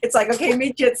 It's like, okay,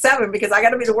 meet you at 7 because I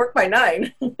got to be to work by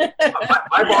 9.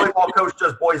 my volleyball coach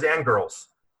does boys and girls,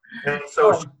 and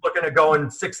so she's looking at going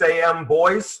 6 a.m.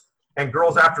 boys and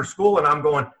girls after school, and I'm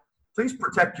going, please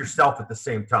protect yourself at the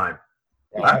same time.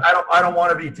 Yeah. I don't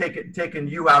want to be taking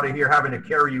you out of here, having to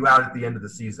carry you out at the end of the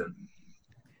season.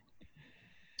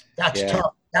 That's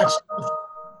tough. That's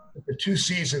the 2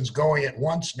 seasons going at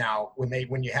once now.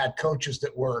 When you had coaches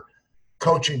that were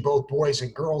coaching both boys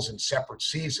and girls in separate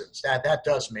seasons, that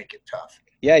does make it tough.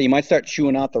 Yeah, you might start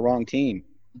chewing out the wrong team.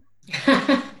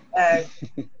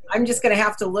 I'm just going to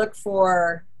have to look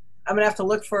for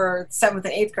 7th and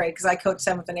 8th grade because I coach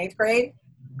 7th and 8th grade.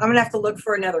 I'm going to have to look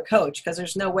for another coach because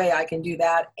there's no way I can do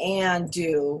that and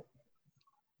do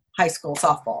high school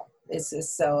softball. It's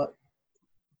just so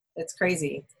 – it's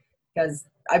crazy because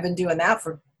I've been doing that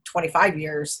for 25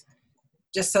 years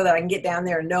just so that I can get down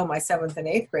there and know my 7th and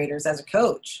 8th graders as a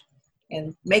coach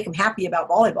and make them happy about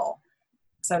volleyball.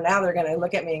 So now they're going to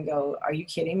look at me and go, are you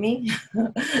kidding me?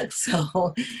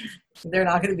 So they're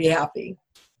not going to be happy.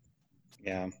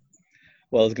 Yeah.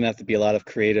 Well, there's going to have to be a lot of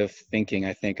creative thinking,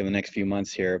 I think, in the next few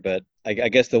months here. But I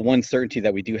guess the one certainty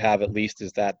that we do have at least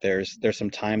is that there's some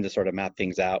time to sort of map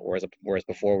things out, whereas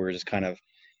before we were just kind of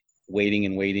waiting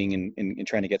and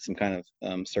trying to get some kind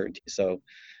of certainty. So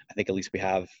I think at least we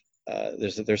have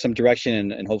there's some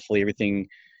direction, and hopefully everything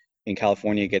in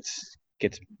California gets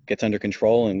under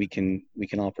control, and we can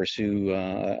all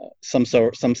pursue some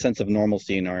sense of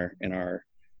normalcy in our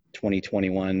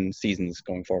 2021 seasons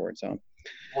going forward. So.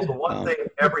 Well, the one thing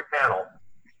every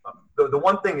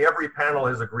panel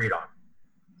has agreed on,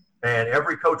 and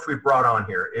every coach we've brought on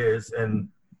here is, and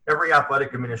every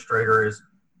athletic administrator is,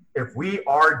 if we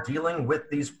are dealing with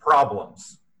these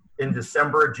problems in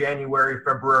December, January,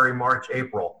 February, March,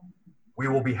 April, we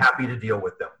will be happy to deal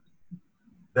with them.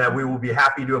 That we will be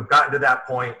happy to have gotten to that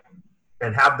point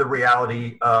and have the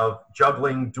reality of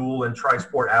juggling dual and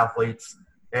tri-sport athletes.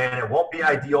 And it won't be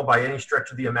ideal by any stretch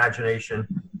of the imagination,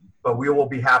 but we will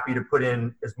be happy to put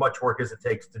in as much work as it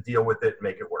takes to deal with it and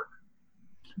make it work.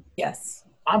 Yes.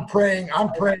 I'm praying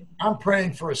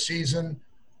for a season,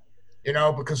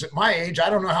 because at my age, I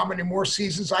don't know how many more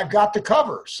seasons I've got to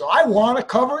cover. So I want to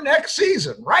cover next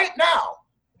season right now.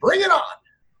 Bring it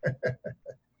on.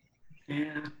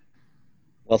 Yeah.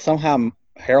 Well, somehow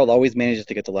Harold always manages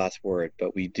to get the last word,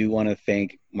 but we do want to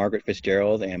thank Margaret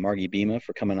Fitzgerald and Margi Beima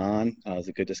for coming on. It was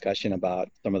a good discussion about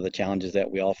some of the challenges that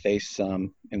we all face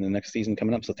in the next season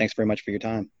coming up. So thanks very much for your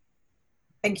time.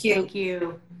 Thank you. Thank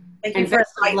you. Thank you and for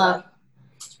best of inviting me. luck.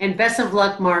 And best of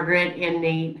luck, Margaret and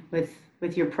Nate,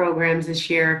 with your programs this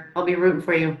year. I'll be rooting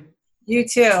for you. You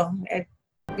too.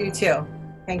 You too.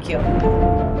 Thank you.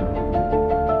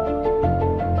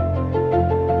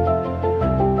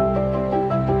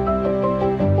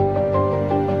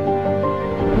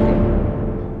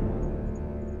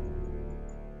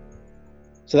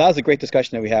 So that was a great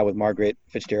discussion that we had with Margaret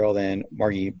Fitzgerald and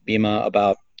Margi Beima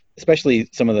about especially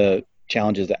some of the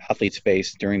challenges that athletes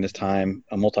face during this time,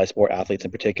 multi-sport athletes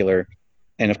in particular,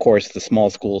 and of course the small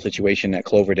school situation at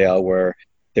Cloverdale where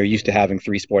they're used to having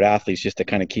 3 sport athletes just to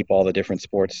kind of keep all the different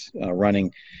sports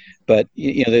running. But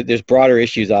there's broader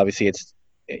issues. Obviously, it's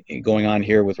going on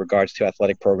here with regards to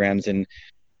athletic programs and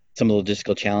some of the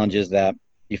logistical challenges that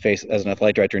you face as an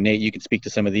athletic director. Nate, you can speak to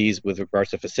some of these with regards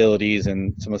to facilities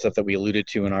and some of the stuff that we alluded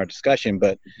to in our discussion,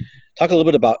 but talk a little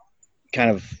bit about kind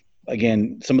of,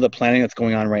 again, some of the planning that's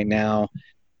going on right now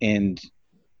and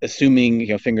assuming,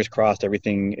 fingers crossed,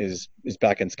 everything is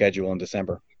back in schedule in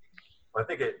December. I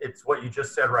think it's what you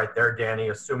just said right there, Danny,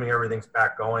 assuming everything's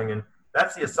back going. And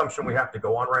that's the assumption we have to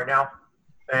go on right now.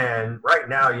 And right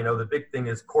now, the big thing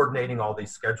is coordinating all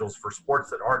these schedules for sports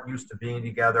that aren't used to being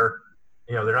together.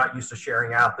 They're not used to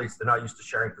sharing athletes. They're not used to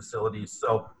sharing facilities.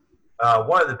 So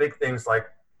one of the big things, like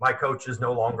my coaches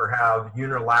no longer have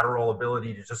unilateral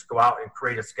ability to just go out and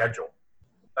create a schedule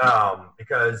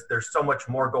because there's so much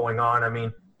more going on. I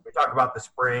mean, we talk about the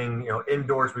spring,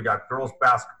 indoors, we got girls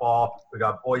basketball, we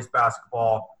got boys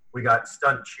basketball, we got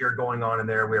stunt cheer going on in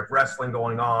there. We have wrestling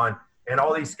going on, and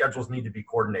all these schedules need to be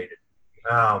coordinated.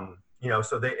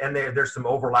 So there's some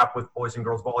overlap with boys and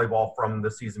girls volleyball from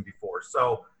the season before.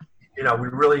 So, we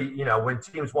really, when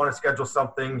teams want to schedule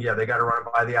something, they got to run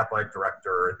it by the athletic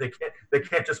director. They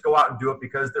can't just go out and do it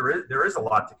because there is a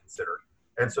lot to consider.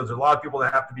 And so there's a lot of people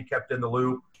that have to be kept in the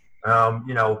loop.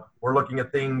 We're looking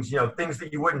at things, things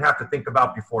that you wouldn't have to think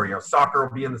about before. Soccer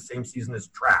will be in the same season as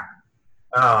track.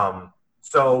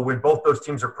 So when both those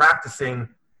teams are practicing,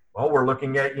 well, we're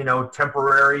looking at,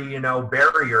 temporary,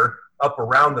 barrier up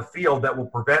around the field that will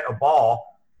prevent a ball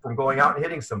from going out and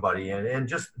hitting somebody, and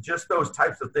just those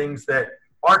types of things that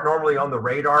aren't normally on the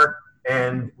radar,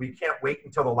 and we can't wait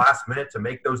until the last minute to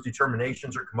make those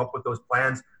determinations or come up with those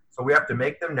plans. So we have to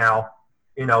make them now,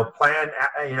 plan,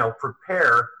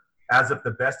 prepare as if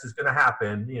the best is going to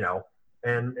happen,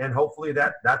 And hopefully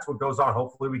that's what goes on.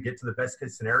 Hopefully we get to the best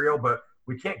case scenario, but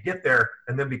we can't get there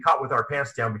and then be caught with our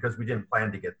pants down because we didn't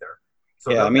plan to get there.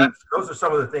 So those are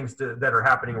some of the things that are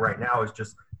happening right now, is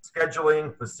just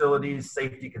scheduling, facilities,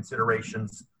 safety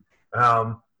considerations.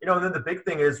 And then the big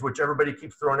thing is, which everybody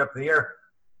keeps throwing up in the air,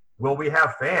 will we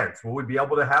have fans? Will we be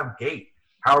able to have gate?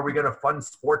 How are we going to fund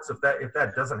sports if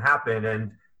that doesn't happen?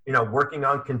 And, working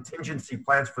on contingency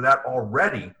plans for that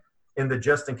already in the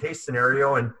just in case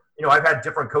scenario. And, I've had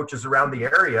different coaches around the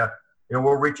area,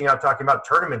 we're reaching out, talking about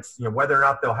tournaments, whether or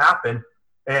not they'll happen.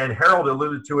 And Harold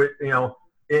alluded to it,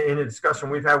 in a discussion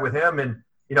we've had with him. And,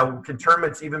 can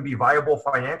tournaments even be viable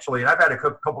financially? And I've had a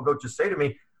couple coaches say to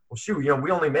me, well, shoot,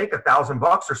 we only make $1,000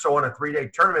 or so on a 3-day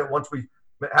tournament once we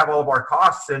have all of our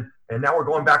costs. And now we're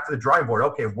going back to the drawing board.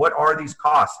 Okay, what are these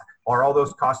costs? Are all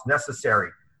those costs necessary?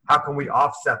 How can we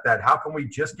offset that? How can we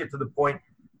just get to the point,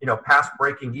 past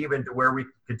breaking even, to where we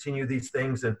continue these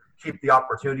things and keep the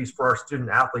opportunities for our student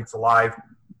athletes alive,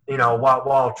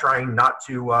 while trying not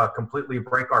to completely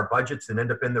break our budgets and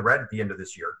end up in the red at the end of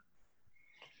this year.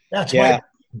 That's my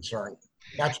concern.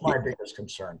 That's my biggest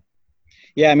concern.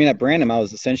 Yeah, I mean, at Branham, I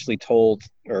was essentially told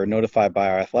or notified by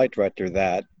our athletic director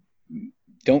that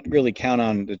don't really count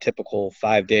on the typical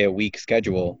 5-day-a-week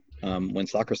schedule when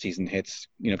soccer season hits,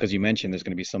 because you mentioned there's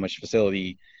going to be so much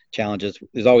facility challenges.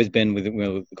 There's always been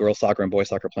with girls soccer and boys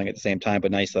soccer playing at the same time,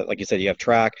 but nice that, like you said, you have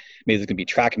track. Maybe there's going to be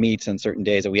track meets on certain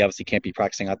days that we obviously can't be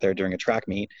practicing out there during a track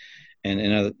meet, and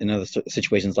in other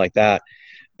situations like that.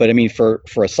 But I mean, for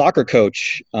a soccer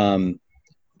coach,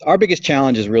 our biggest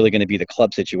challenge is really going to be the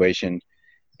club situation.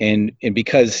 And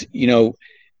because,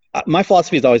 my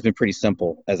philosophy has always been pretty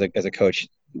simple as a coach.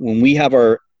 When we have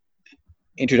our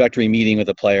introductory meeting with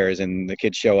the players and the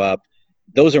kids show up,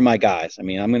 those are my guys. I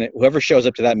mean, whoever shows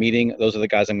up to that meeting, those are the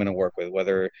guys I'm going to work with,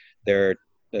 whether they're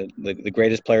the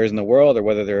greatest players in the world or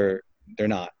whether they're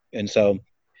not. And so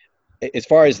as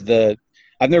far as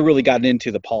I've never really gotten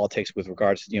into the politics with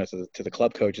regards, to the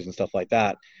club coaches and stuff like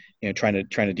that, trying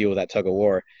to deal with that tug of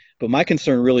war. But my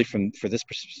concern really for this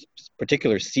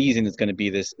particular season is going to be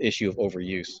this issue of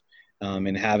overuse,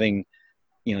 and having,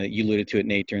 you alluded to it,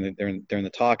 Nate, during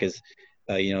the talk, is,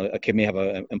 a kid may have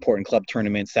an important club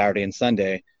tournament Saturday and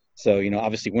Sunday. So,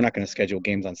 obviously we're not going to schedule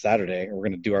games on Saturday, or we're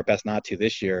going to do our best not to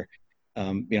this year.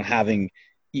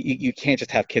 You can't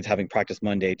just have kids having practice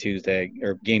Monday, Tuesday,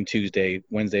 or game Tuesday,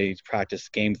 Wednesday practice,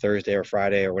 game Thursday or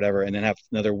Friday or whatever, and then have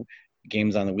another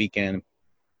games on the weekend.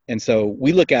 And so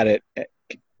we look at it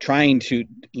trying to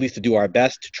at least to do our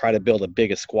best to try to build a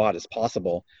big a squad as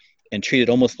possible, and treat it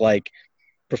almost like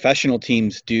professional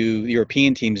teams do,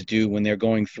 European teams do, when they're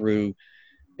going through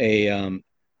a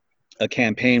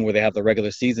campaign where they have the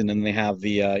regular season and they have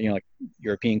the like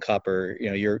European Cup or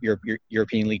your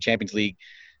European League, Champions League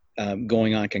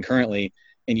going on concurrently,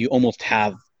 and you almost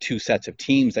have two sets of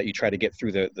teams that you try to get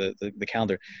through the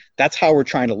calendar. That's how we're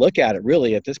trying to look at it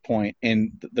really at this point.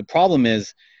 And the problem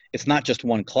is, it's not just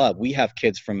one club. We have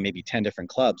kids from maybe 10 different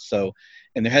clubs. So,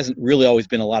 and there hasn't really always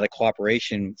been a lot of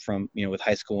cooperation from, with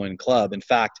high school and club. In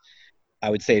fact, I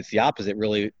would say it's the opposite.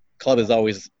 Really, club has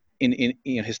always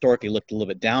historically looked a little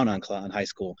bit down on high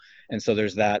school. And so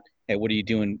there's that, hey, what are you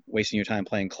doing wasting your time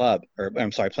playing club, or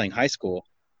playing high school?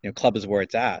 Club is where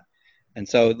it's at. And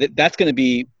so that's going to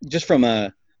be, just from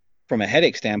a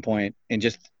headache standpoint, and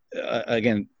just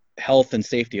again, health and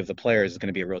safety of the players is going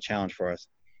to be a real challenge for us.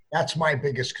 That's my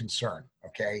biggest concern,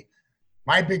 okay?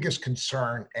 My biggest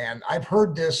concern, and I've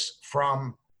heard this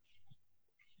from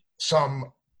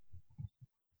some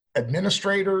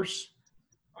administrators,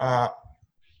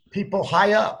 people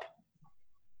high up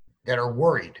that are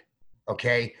worried,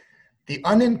 okay? The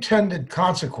unintended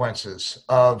consequences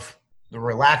of the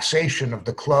relaxation of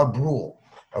the club rule,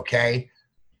 okay?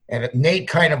 And Nate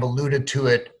kind of alluded to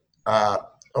it a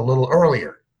little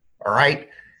earlier, all right?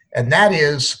 And that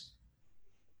is,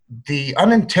 the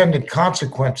unintended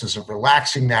consequences of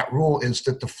relaxing that rule is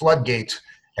that the floodgates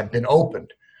have been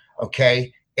opened,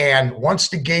 okay? And once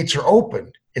the gates are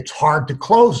opened, it's hard to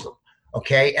close them,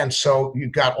 okay? And so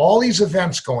you've got all these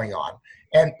events going on.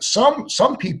 And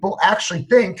some people actually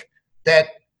think that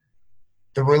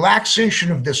the relaxation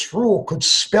of this rule could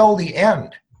spell the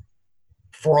end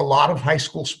for a lot of high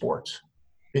school sports,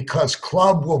 because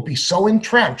club will be so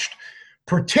entrenched,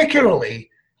 particularly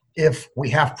if we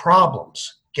have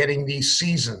problems getting these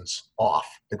seasons off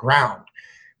the ground,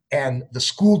 and the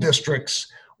school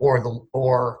districts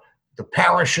or the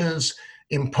parishes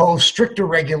impose stricter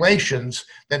regulations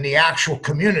than the actual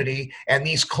community, and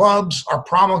these clubs are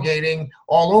promulgating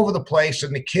all over the place,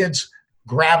 and the kids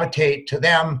gravitate to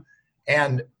them,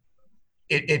 and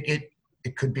it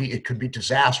it could be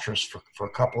disastrous for a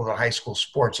couple of the high school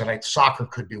sports, and soccer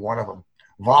could be one of them.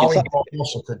 Volleyball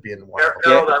also could be in one of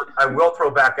them. Harold, I will throw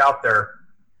back out there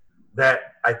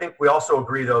that I think we also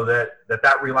agree, though,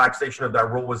 that relaxation of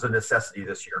that rule was a necessity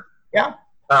this year. Yeah.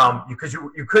 Because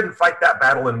you couldn't fight that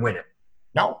battle and win it.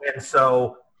 No. And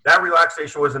so that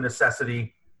relaxation was a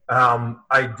necessity.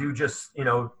 I do just,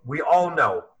 we all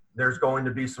know there's going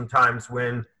to be some times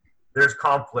when there's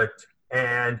conflict,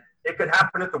 and it could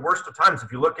happen at the worst of times.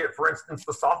 If you look at, for instance,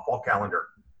 the softball calendar,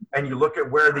 and you look at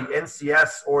where the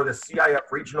NCS or the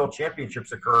CIF regional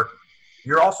championships occur,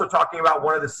 you're also talking about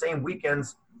one of the same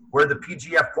weekends where the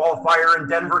PGF qualifier in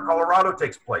Denver, Colorado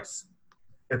takes place.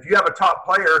 If you have a top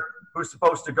player who's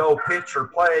supposed to go pitch or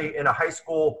play in a high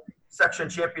school section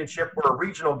championship or a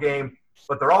regional game,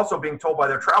 but they're also being told by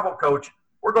their travel coach,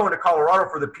 we're going to Colorado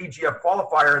for the PGF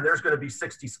qualifier and there's going to be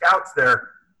 60 scouts there,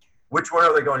 which one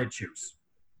are they going to choose?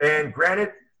 And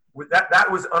granted,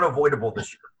 that was unavoidable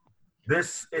this year.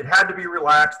 It had to be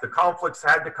relaxed. The conflicts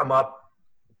had to come up.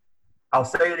 I'll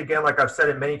say it again, like I've said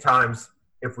it many times.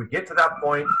 If we get to that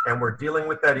point and we're dealing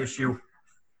with that issue,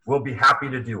 we'll be happy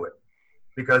to do it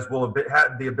because we'll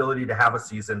have the ability to have a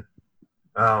season.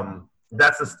 I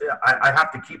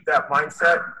have to keep that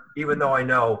mindset, even though I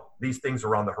know these things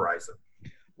are on the horizon.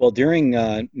 Well, during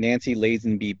Nancy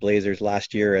Lazenby Blazer's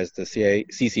last year as the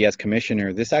CCS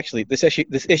commissioner, this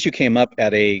issue came up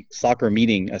at a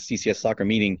CCS soccer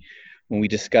meeting, when we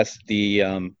discussed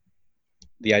the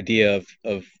idea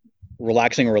of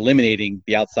relaxing or eliminating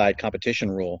the outside competition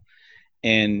rule.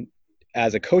 And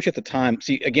as a coach at the time,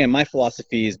 again, my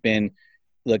philosophy has been,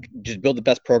 look, just build the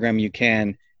best program you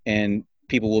can, and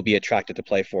people will be attracted to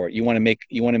play for it. You want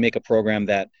to make a program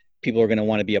that people are going to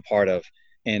want to be a part of.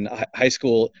 And high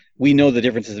school, we know the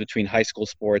differences between high school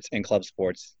sports and club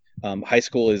sports. High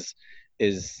school is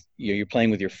you're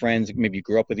playing with your friends. Maybe you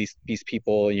grew up with these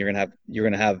people, and you're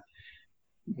gonna have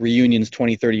reunions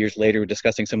 20, 30 years later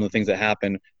discussing some of the things that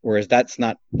happen. Whereas that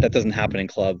doesn't happen in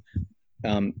club.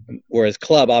 Whereas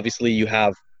club, obviously, you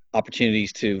have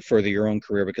opportunities to further your own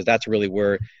career, because that's really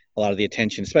where a lot of the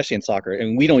attention, especially in soccer,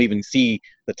 and we don't even see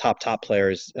the top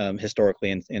players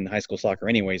historically in high school soccer,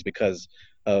 anyways, because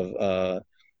of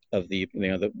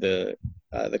the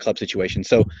club situation.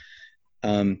 So,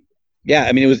 yeah,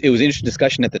 I mean, it was an interesting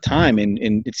discussion at the time,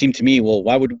 and it seemed to me, well,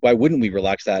 why wouldn't we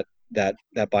relax that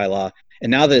bylaw? And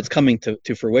now that it's coming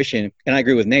to fruition, and I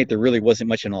agree with Nate, there really wasn't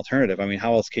much an alternative. I mean,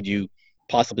 how else could you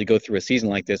possibly go through a season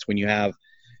like this when you have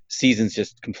seasons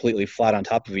just completely flat on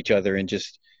top of each other, and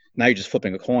now you're just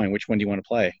flipping a coin. Which one do you want to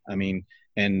play? I mean,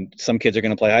 and some kids are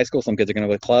going to play high school, some kids are going to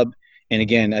play club. And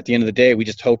again, at the end of the day, we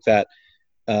just hope that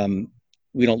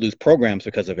we don't lose programs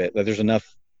because of it, that there's enough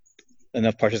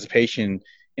participation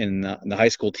in the high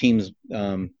school teams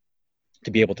to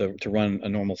be able to run a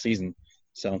normal season.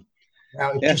 So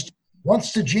now, just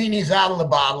once the genie's out of the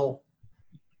bottle,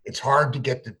 it's hard to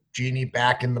get the genie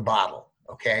back in the bottle.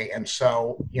 Okay. And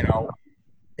so,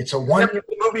 it's a one. The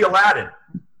movie Aladdin.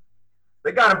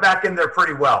 They got him back in there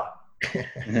pretty well.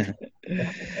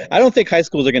 I don't think high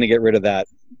schools are going to get rid of that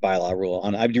bylaw rule.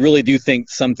 I really do think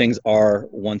some things are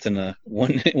once in a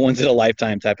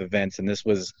lifetime type events, and this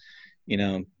was,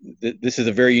 this is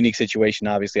a very unique situation.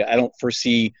 Obviously, I don't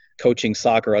foresee coaching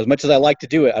soccer, as much as I like to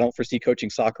do it. I don't foresee coaching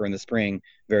soccer in the spring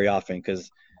very often, because,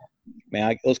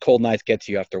 man, those cold nights get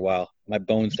to you after a while. My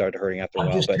bones started hurting after a while.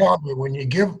 I'm just telling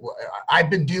you, I've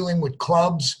been dealing with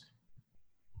clubs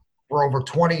for over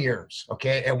 20 years,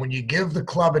 okay? And when you give the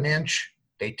club an inch,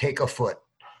 they take a foot,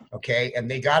 okay? And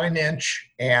they got an inch,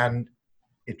 and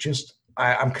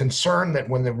I'm concerned that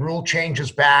when the rule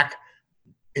changes back,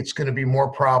 it's going to be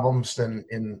more problems than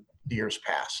in years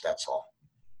past. That's all.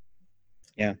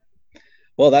 Yeah.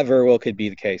 Well, that very well could be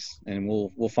the case, and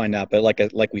we'll find out. But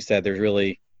like we said,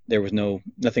 there was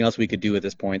nothing else we could do at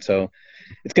this point. So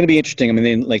it's going to be interesting. I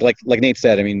mean, like Nate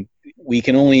said, I mean, we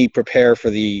can only prepare for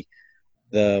the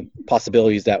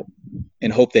possibilities that,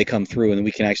 and hope they come through, and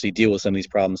we can actually deal with some of these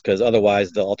problems, because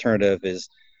otherwise the alternative is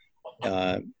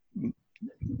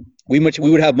we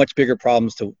would have much bigger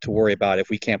problems to worry about if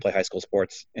we can't play high school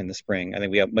sports in the spring. I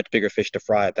think we have much bigger fish to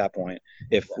fry at that point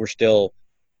if we're still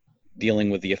dealing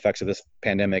with the effects of this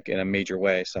pandemic in a major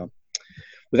way. So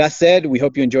with that said, we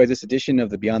hope you enjoyed this edition of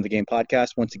the Beyond the Game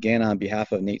podcast. Once again, on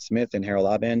behalf of Nate Smith and Harold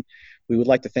Aben, we would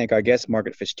like to thank our guests,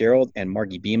 Margaret Fitzgerald and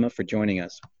Margi Beima, for joining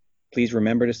us. Please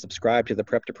remember to subscribe to the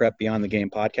Prep to Prep Beyond the Game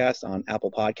podcast on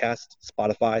Apple Podcasts,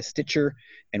 Spotify, Stitcher,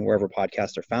 and wherever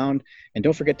podcasts are found. And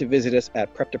don't forget to visit us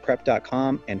at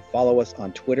prep2prep.com and follow us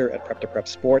on Twitter at Prep2Prep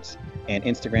Sports and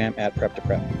Instagram at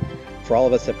Prep2Prep. For all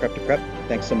of us at Prep to Prep,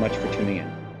 thanks so much for tuning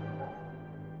in.